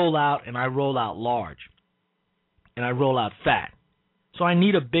 I roll out, and I roll out large, and I roll out fat. So I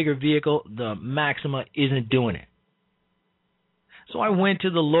need a bigger vehicle. The Maxima isn't doing it. So I went to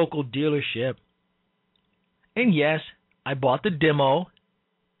the local dealership, and yes, I bought the demo,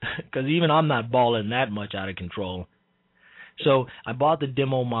 because even I'm not balling that much out of control. So I bought the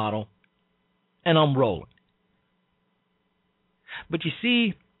demo model, and I'm rolling. But you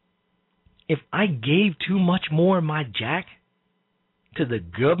see, if I gave too much more of my jack to the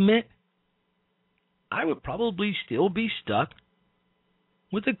government, I would probably still be stuck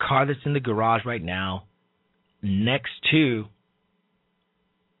with the car that's in the garage right now, next to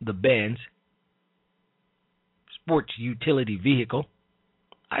the Benz sports utility vehicle,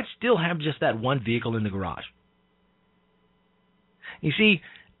 I'd still have just that one vehicle in the garage. You see,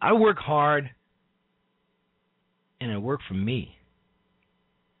 I work hard and I work for me.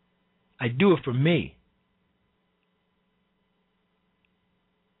 I do it for me.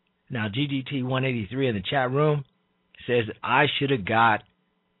 Now, GGT183 in the chat room says that I should have got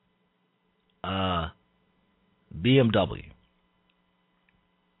BMW.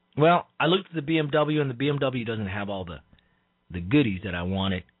 Well, I looked at the BMW, and the BMW doesn't have all the goodies that I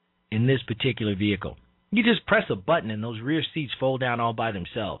wanted in this particular vehicle. You just press a button, and those rear seats fold down all by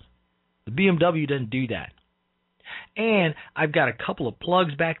themselves. The BMW doesn't do that. And I've got a couple of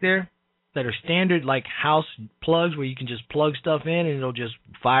plugs back there that are standard, like house plugs, where you can just plug stuff in and it'll just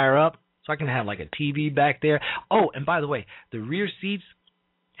fire up. So I can have like a TV back there. Oh, and by the way, the rear seats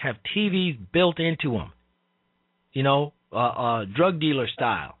have TVs built into them. You know, drug dealer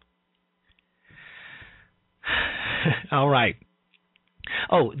style. All right.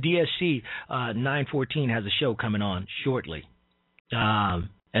 Oh, DSC 914 has a show coming on shortly. I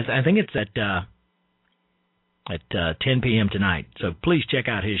think it's at 10 p.m. tonight. So please check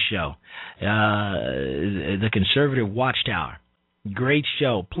out his show, The Conservative Watchtower. Great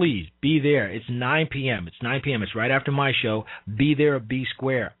show. Please be there. It's 9 p.m. It's 9 p.m. It's right after my show. Be there or be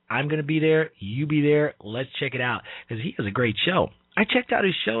square. I'm going to be there. You be there. Let's check it out because he has a great show. I checked out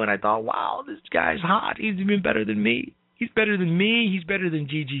his show and I thought, wow, this guy's hot. He's even better than me. He's better than me. He's better than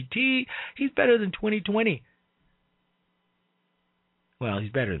GGT. He's better than 2020. Well,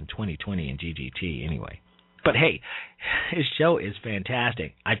 he's better than 2020 and GGT anyway. But hey, his show is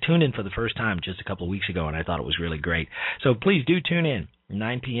fantastic. I tuned in for the first time just a couple of weeks ago, and I thought it was really great. So please do tune in,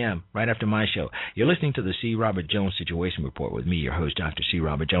 9 p.m., right after my show. You're listening to the C. Robert Jones Situation Report with me, your host, Dr. C.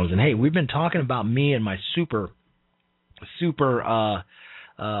 Robert Jones. And hey, we've been talking about me and my super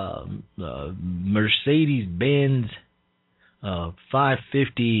Mercedes-Benz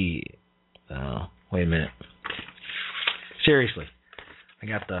 550. Wait a minute. Seriously, I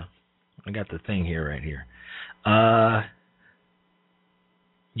got the thing here right here.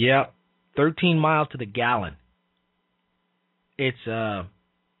 13 miles to the gallon. It's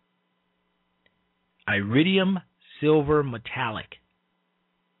iridium silver metallic.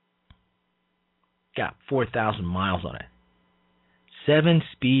 Got 4,000 miles on it.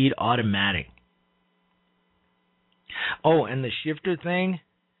 7-speed automatic. Oh, and the shifter thing,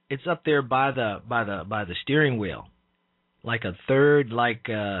 it's up there by the steering wheel, like a third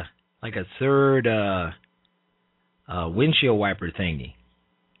windshield wiper thingy.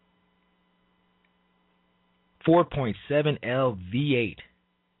 4.7L V8.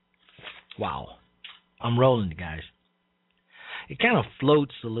 Wow. I'm rolling, guys. It kind of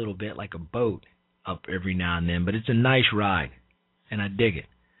floats a little bit like a boat up every now and then, but it's a nice ride, and I dig it.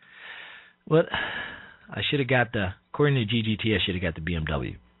 Well, I should have got according to GGT, I should have got the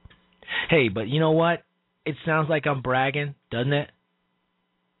BMW. Hey, but you know what? It sounds like I'm bragging, doesn't it?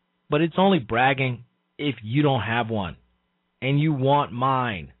 But it's only bragging if you don't have one and you want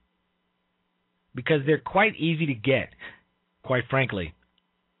mine, because they're quite easy to get, quite frankly.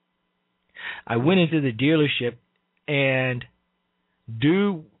 I went into the dealership and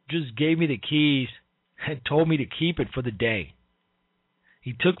dude just gave me the keys and told me to keep it for the day.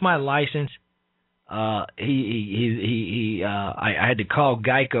 He took my license. I had to call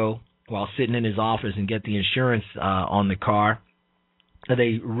Geico while sitting in his office and get the insurance on the car.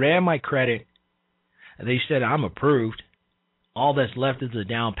 They ran my credit. They said I'm approved. All that's left is a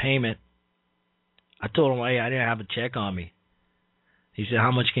down payment. I told him, hey, I didn't have a check on me. He said,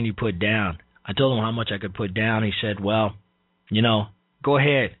 how much can you put down? I told him how much I could put down. He said, well, go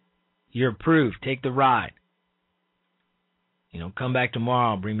ahead. You're approved. Take the ride. Come back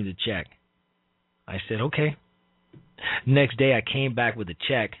tomorrow and bring me the check. I said, okay. Next day I came back with a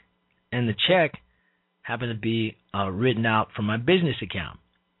check, and the check happened to be written out from my business account,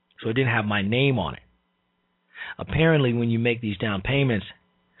 so it didn't have my name on it. Apparently, when you make these down payments,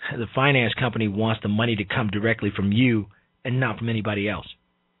 the finance company wants the money to come directly from you and not from anybody else.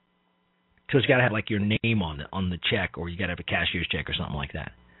 So it's got to have like your name on the check, or you got to have a cashier's check or something like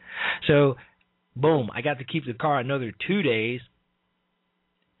that. So, boom, I got to keep the car another 2 days,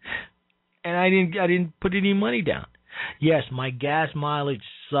 and I didn't put any money down. Yes, my gas mileage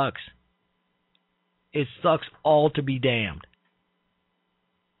sucks. It sucks all to be damned.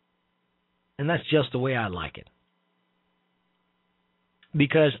 And that's just the way I like it.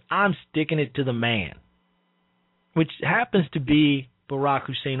 Because I'm sticking it to the man, which happens to be Barack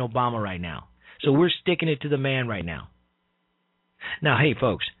Hussein Obama right now. So we're sticking it to the man right now. Now, hey,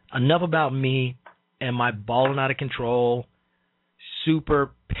 folks, enough about me and my balling out of control,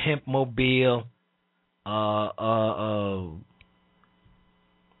 super pimp mobile,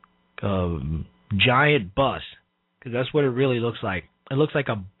 giant bus, because that's what it really looks like. It looks like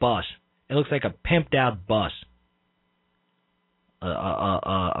a bus. It looks like a pimped out bus.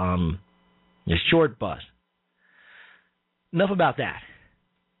 A short bus. Enough about that.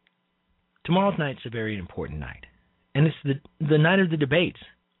 Tomorrow's night's a very important night, and it's the night of the debates,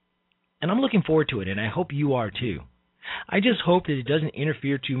 and I'm looking forward to it, and I hope you are too. I just hope that it doesn't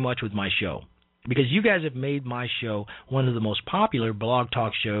interfere too much with my show, because you guys have made my show one of the most popular blog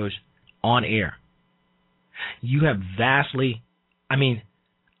talk shows on air. You have vastly,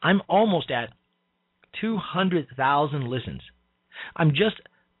 I'm almost at 200,000 listens. I'm just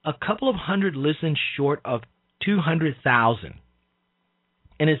a couple of hundred listens short of 200,000.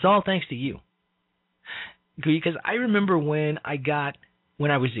 And it's all thanks to you. Because I remember when I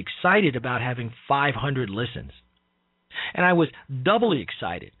was excited about having 500 listens. And I was doubly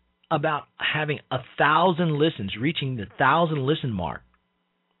excited about having 1,000 listens, reaching the 1,000 listen mark.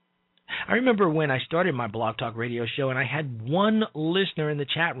 I remember when I started my Blog Talk Radio show and I had one listener in the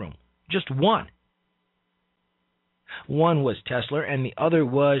chat room. Just one. One was Tesla and the other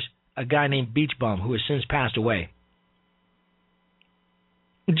was a guy named Beach Bum who has since passed away.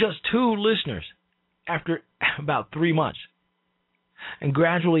 Just 2 listeners after about 3 months. And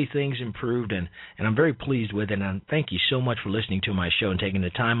gradually things improved, and I'm very pleased with it. And thank you so much for listening to my show and taking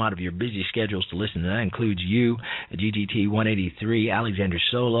the time out of your busy schedules to listen. And that includes you, GGT 183, Alexander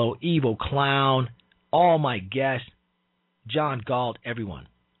Solo, Evil Clown, all my guests, John Galt, everyone.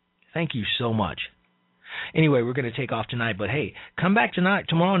 Thank you so much. Anyway, we're going to take off tonight, but hey, come back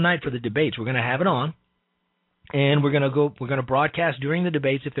tomorrow night for the debates. We're going to have it on, and we're going to broadcast during the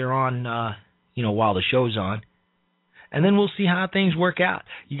debates if they're on, while the show's on. And then we'll see how things work out.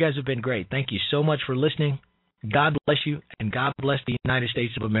 You guys have been great. Thank you so much for listening. God bless you, and God bless the United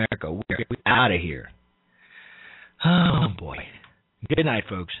States of America. We're out of here. Oh, boy. Good night,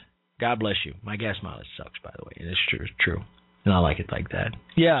 folks. God bless you. My gas mileage sucks, by the way. It's true. And I like it like that.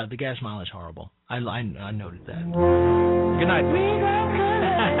 Yeah, the gas mileage is horrible. I noted that. Good night.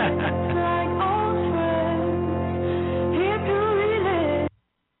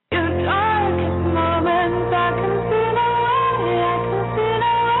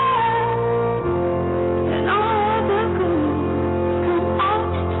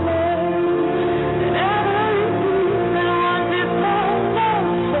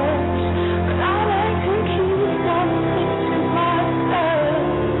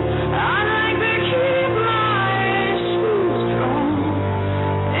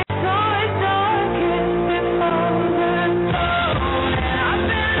 It's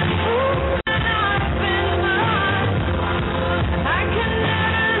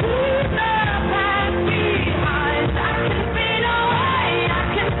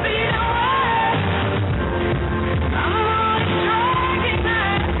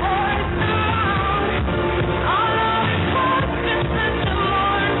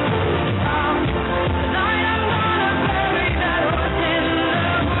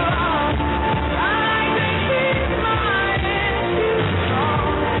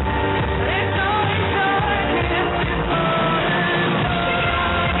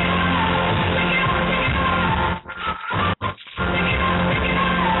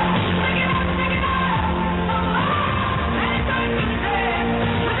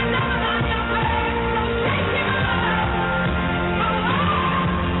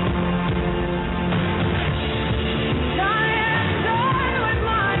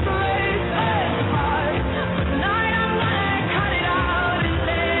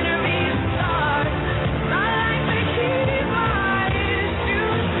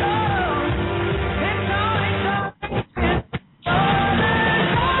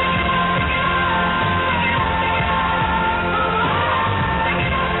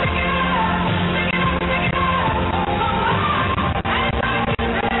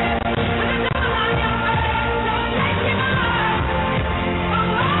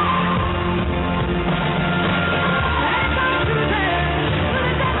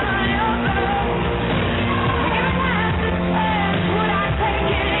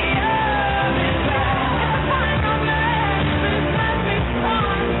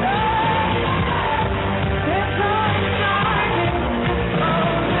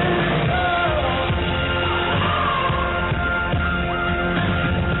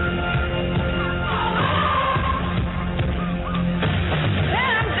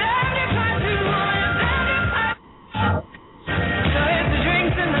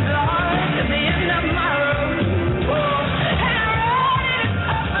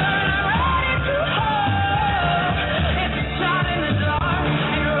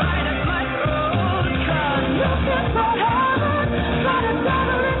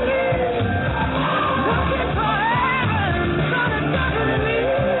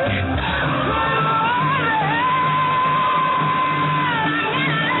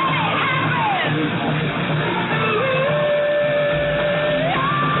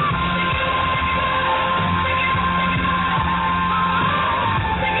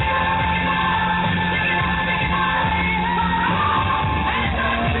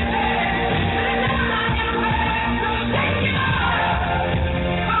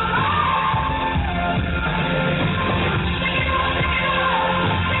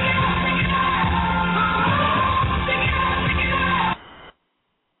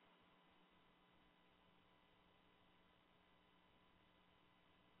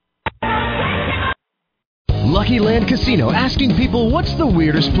Lucky Land Casino, asking people, what's the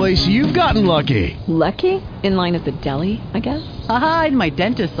weirdest place you've gotten lucky? Lucky? In line at the deli, I guess? Aha, in my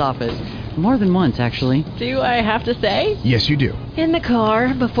dentist's office. More than once, actually. Do I have to say? Yes, you do. In the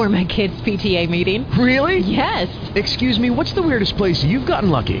car before my kids' PTA meeting. Really? Yes. Excuse me, what's the weirdest place you've gotten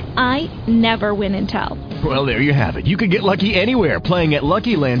lucky? I never win and tell. Well, there you have it. You can get lucky anywhere, playing at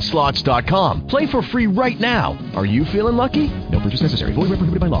LuckyLandSlots.com. Play for free right now. Are you feeling lucky? No purchase necessary. Void where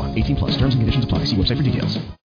prohibited by law. 18 plus. Terms and conditions apply. See website for details.